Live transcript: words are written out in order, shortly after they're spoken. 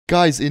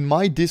Guys, in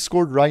my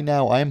Discord right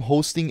now, I am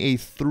hosting a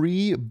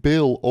 3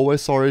 bill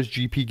OSRS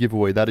GP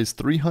giveaway. That is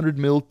 300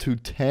 mil to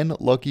 10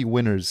 lucky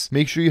winners.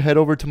 Make sure you head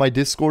over to my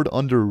Discord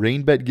under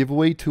RainBet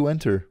giveaway to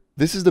enter.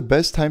 This is the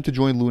best time to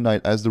join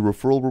Lunite as the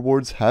referral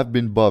rewards have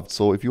been buffed.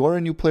 So if you are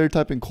a new player,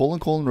 type in :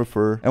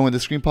 refer, and when the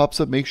screen pops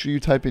up, make sure you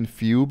type in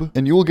Fewb,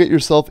 and you will get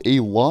yourself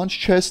a launch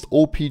chest,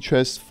 OP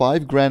chest,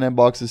 5 grand M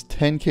boxes,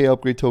 10k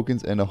upgrade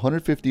tokens, and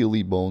 150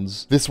 elite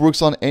bones. This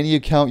works on any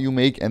account you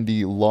make, and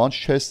the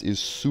launch chest is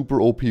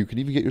super OP. You can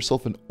even get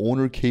yourself an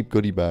owner cape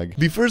goodie bag.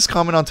 The first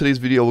comment on today's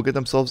video will get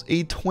themselves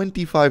a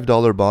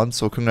 $25 bond,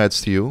 so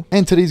congrats to you.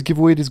 And today's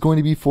giveaway is going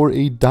to be for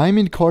a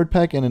diamond card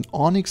pack and an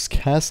onyx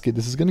casket.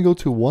 This is going to go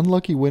to one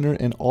lucky winner,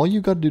 and all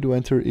you got to do to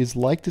enter is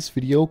like this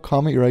video,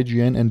 comment your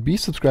IGN, and be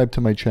subscribed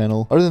to my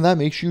channel. Other than that,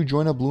 make sure you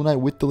join up Lunite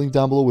with the link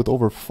down below with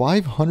over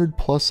 500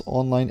 plus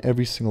online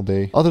every single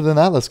day. Other than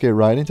that, let's get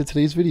right into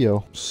today's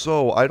video.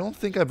 So I don't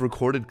think I've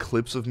recorded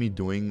clips of me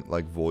doing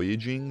like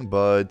voyaging,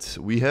 but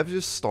we have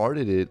just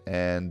started it,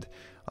 and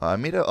I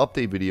made an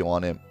update video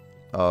on it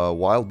a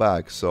while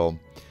back. So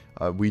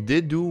we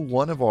did do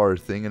one of our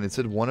thing, and it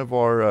said one of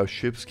our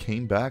ships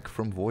came back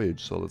from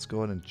voyage. So let's go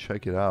ahead and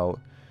check it out.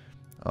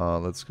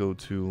 Let's go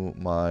to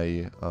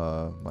my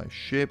my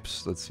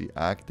ships. Let's see,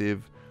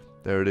 active.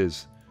 There it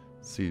is.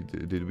 Let's see,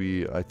 did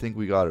we? I think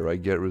we got it right.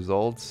 Get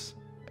results,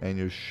 and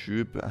your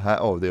ship.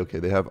 Oh,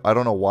 they have. I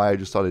don't know why. I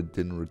just thought it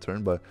didn't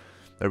return, but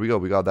there we go.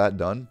 We got that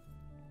done.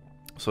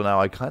 So now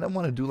I kind of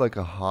want to do like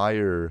a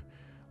higher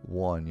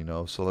one, you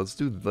know. So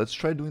let's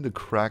try doing the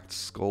cracked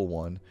skull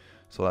one.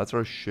 So that's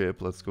our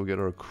ship. Let's go get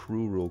our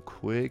crew real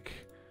quick.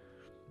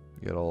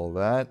 Get all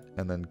that,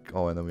 and then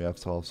we have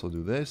to also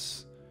do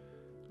this.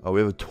 We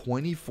have a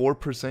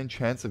 24%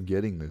 chance of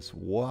getting this.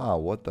 Wow,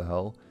 what the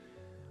hell?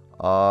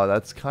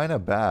 That's kind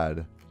of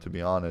bad, to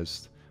be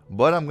honest.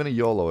 But I'm going to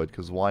YOLO it,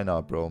 because why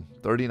not, bro?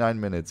 39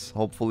 minutes.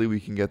 Hopefully we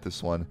can get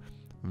this one.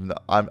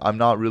 I'm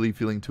not really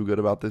feeling too good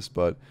about this,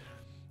 but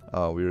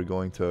we're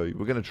going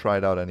to try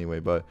it out anyway.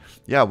 But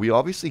yeah, we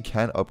obviously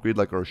can upgrade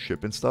like our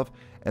ship and stuff.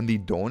 And the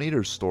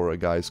donator store,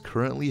 guys,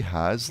 currently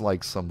has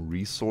like some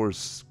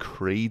resource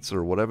crates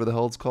or whatever the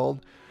hell it's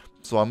called.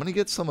 So I'm going to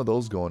get some of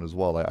those going as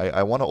well.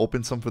 I want to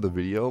open some for the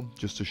video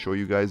just to show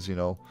you guys, you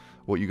know,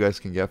 what you guys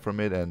can get from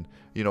it. And,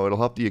 you know, it'll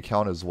help the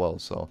account as well.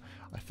 So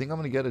I think I'm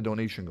going to get a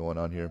donation going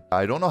on here.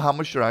 I don't know how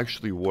much they're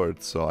actually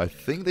worth. So I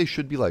think they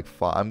should be like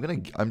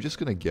I'm just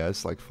going to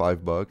guess like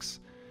 $5.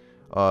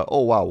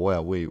 Oh,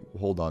 wow. Wait,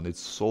 hold on. It's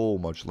so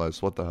much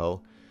less. What the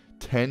hell?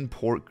 10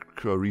 port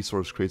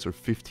resource crates are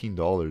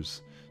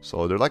 $15.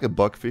 So they're like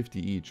 $1.50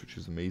 each, which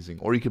is amazing.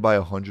 Or you could buy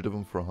 100 of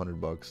them for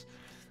 $100.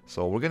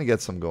 So we're going to get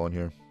some going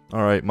here.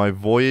 Alright, my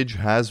voyage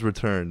has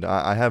returned.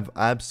 I have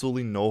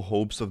absolutely no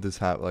hopes of this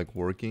like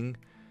working.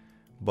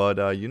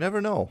 But you never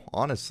know.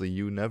 Honestly,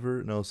 you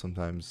never know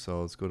sometimes.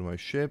 So let's go to my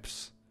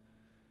ships.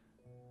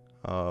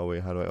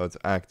 Wait, how do I... Oh, it's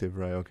active,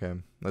 right? Okay,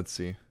 let's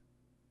see.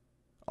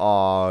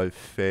 Oh, it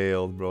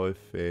failed, bro. It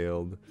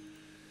failed.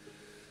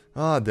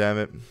 Ah, damn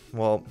it.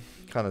 Well,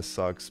 kind of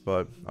sucks,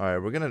 but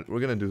alright,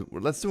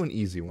 let's do an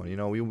easy one. You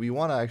know, we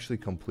want to actually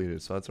complete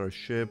it. So that's our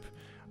ship.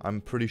 I'm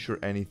pretty sure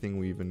anything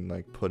we even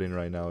like put in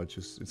right now,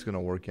 it's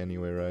gonna work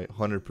anyway, right?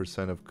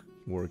 100% of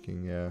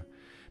working, yeah.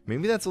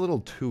 Maybe that's a little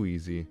too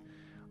easy.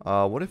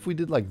 What if we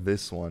did like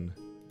this one?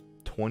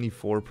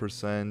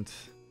 24%,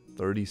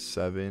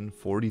 37,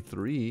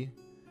 43.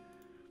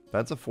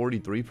 That's a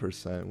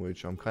 43%,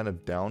 which I'm kind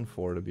of down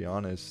for, to be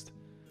honest.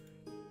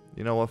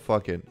 You know what?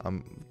 Fuck it.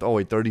 Oh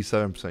wait,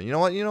 37%. You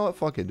know what?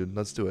 Fuck it, dude.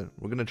 Let's do it.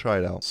 We're gonna try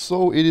it out.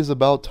 So it is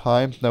about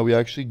time that we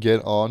actually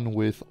get on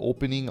with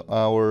opening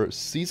our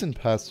season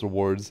pass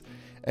rewards.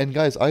 And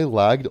guys, I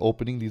lagged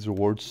opening these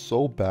rewards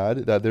so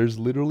bad that there's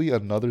literally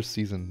another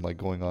season like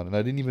going on, and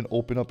I didn't even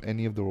open up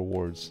any of the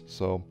rewards.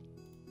 So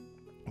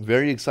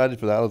very excited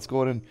for that. Let's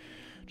go ahead and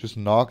just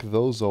knock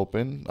those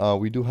open.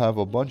 We do have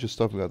a bunch of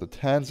stuff. We got the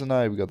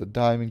Tanzanite, we got the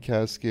diamond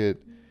casket.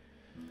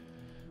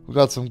 We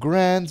got some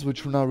grands,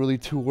 which we're not really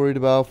too worried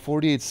about.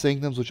 48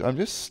 sanctums, which I'm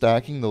just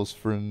stacking those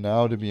for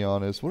now, to be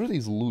honest. What are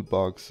these loot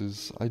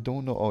boxes? I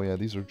don't know. Oh, yeah,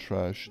 these are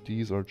trash.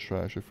 These are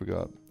trash. I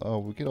forgot. Oh,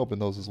 we can open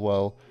those as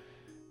well.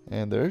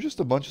 And there's just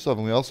a bunch of stuff.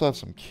 And we also have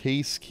some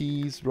case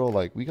keys, bro.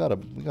 Like, we got a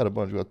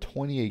bunch. We got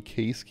 28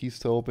 case keys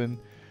to open.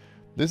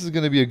 This is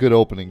going to be a good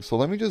opening. So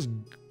let me just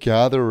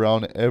gather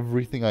around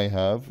everything I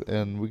have,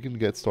 and we can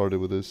get started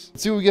with this.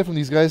 Let's see what we get from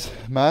these guys.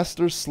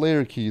 Master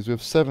Slayer keys. We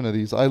have 7 of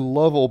these. I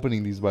love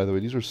opening these, by the way.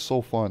 These are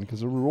so fun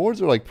because the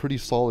rewards are like pretty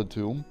solid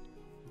too.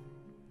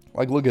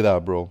 Like, look at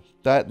that, bro.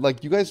 That,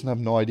 like, you guys have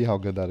no idea how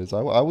good that is.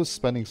 I was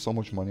spending so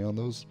much money on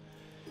those.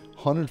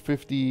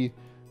 150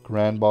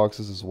 grand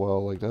boxes as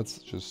well. Like, that's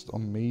just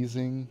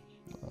amazing.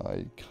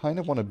 I kind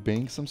of want to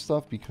bank some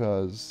stuff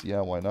because,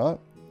 yeah, why not? All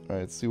right,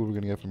 let's see what we're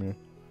going to get from here.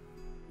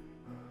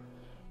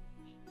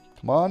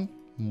 Come on,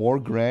 more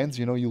grands.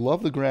 You know, you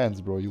love the grands,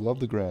 bro. You love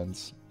the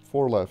grands.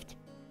 4 left.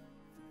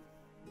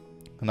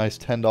 A nice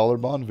 $10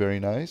 bond.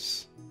 Very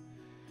nice.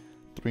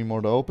 3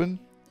 more to open.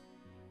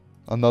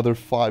 Another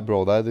 5,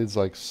 bro. That is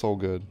like so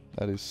good.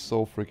 That is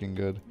so freaking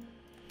good.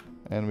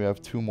 And we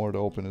have 2 more to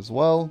open as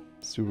well.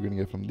 Let's see what we're going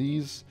to get from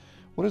these.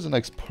 What is the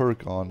next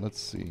perk on? Let's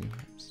see.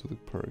 Let's do the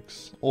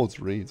perks. Oh, it's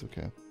raids.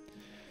 Okay.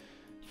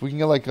 If we can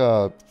get like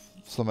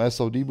some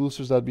SOD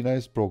boosters, that'd be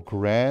nice. Bro,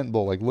 grand.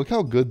 Bro, like, look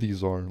how good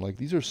these are. Like,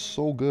 these are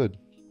so good.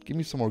 Give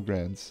me some more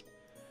grands.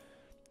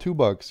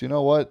 $2. You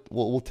know what?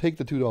 We'll take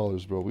the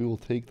 $2, bro. We will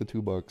take the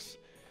 $2.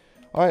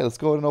 Alright, let's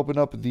go ahead and open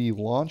up the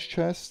launch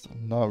chest.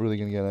 I'm not really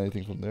going to get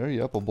anything from there.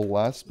 Yep, a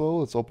blast bow.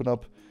 Let's open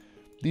up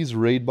these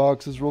raid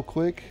boxes real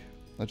quick.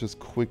 Let's just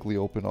quickly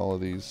open all of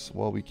these.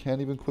 Well, we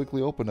can't even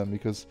quickly open them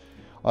because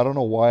I don't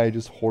know why I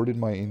just hoarded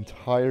my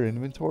entire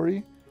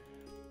inventory,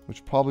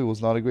 which probably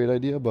was not a great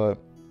idea, but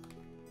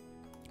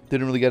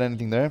didn't really get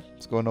anything there.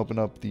 Let's go ahead and open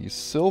up the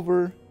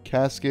silver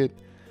casket.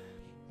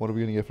 What are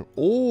we going to get from...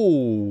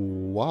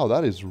 Oh, wow,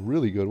 that is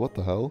really good. What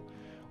the hell?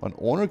 An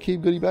Honor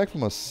Cape goodie bag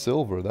from a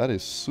silver. That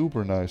is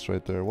super nice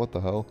right there. What the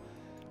hell?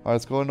 Alright,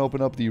 let's go ahead and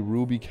open up the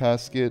ruby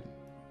casket.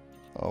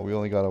 Oh, we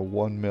only got a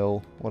 1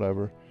 mil.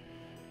 Whatever.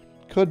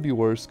 Could be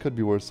worse. Could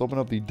be worse. Open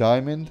up the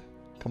diamond.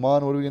 Come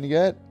on, what are we going to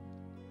get?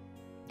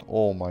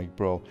 Oh my,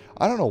 bro.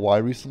 I don't know why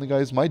recently,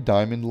 guys. My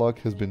diamond luck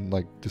has been,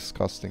 like,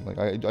 disgusting. Like,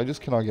 I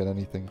just cannot get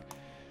anything.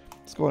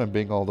 Let's go ahead and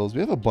bang all those. We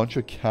have a bunch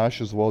of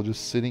cash as well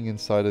just sitting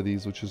inside of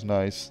these, which is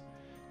nice.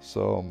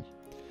 So,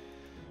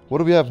 what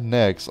do we have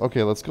next?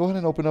 Okay, let's go ahead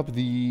and open up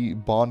the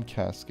bond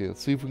casket.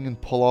 Let's see if we can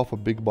pull off a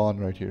big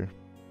bond right here.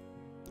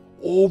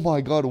 Oh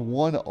my god,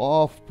 1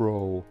 off,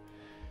 bro.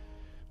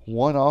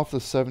 1 off the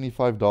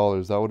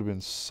 $75. That would have been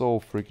so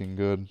freaking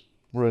good.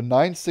 We're at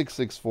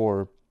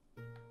 9664.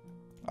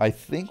 I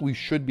think we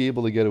should be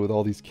able to get it with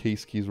all these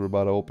case keys we're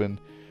about to open.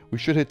 We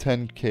should hit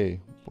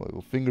 10k.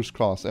 Well, fingers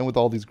crossed. And with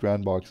all these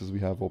grand boxes we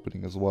have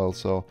opening as well.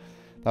 So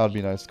that would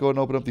be nice. Go ahead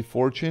and open up the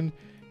fortune.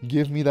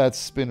 Give me that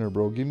spinner,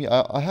 bro. Give me...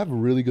 I have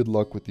really good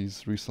luck with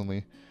these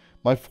recently.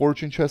 My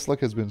fortune chest luck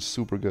has been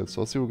super good.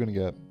 So let's see what we're going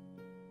to get.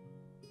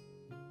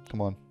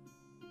 Come on.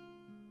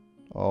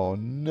 Oh,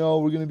 no.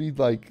 We're going to be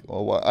like...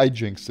 Oh, I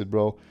jinxed it,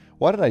 bro.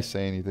 Why did I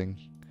say anything?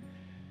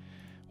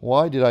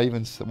 Why did I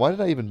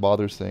even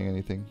bother saying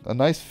anything? A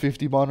nice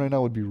 50 bond right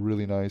now would be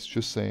really nice.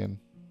 Just saying.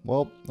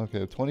 Well,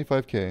 okay.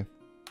 25k.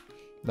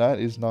 That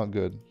is not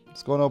good.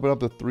 Let's go and open up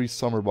the 3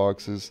 summer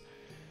boxes.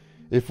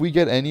 If we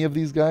get any of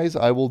these guys,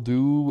 I will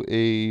do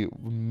a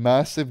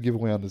massive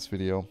giveaway on this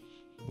video.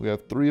 We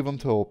have 3 of them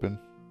to open.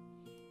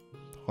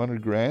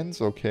 100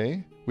 grands,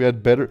 okay. We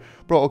had better...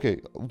 Bro,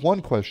 okay,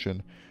 one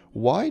question.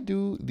 Why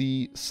do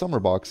the summer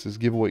boxes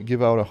give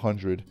out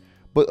 100,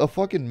 but a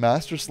fucking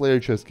Master Slayer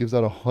chest gives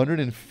out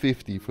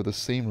 150 for the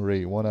same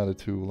rate, 1 out of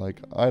 2?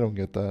 Like, I don't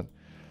get that.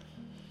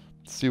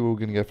 Let's see what we're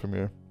going to get from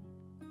here.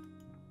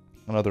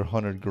 Another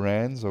 100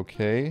 grands,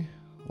 okay.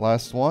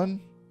 Last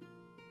one.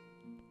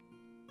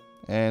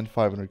 And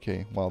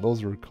 500k. Wow,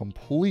 those are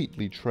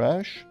completely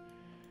trash.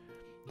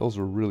 Those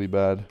were really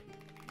bad.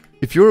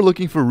 If you're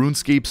looking for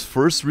RuneScape's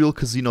first real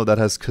casino that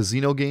has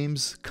casino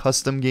games,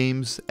 custom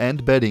games,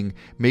 and betting,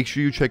 make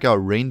sure you check out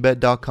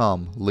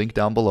rainbet.com, link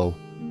down below.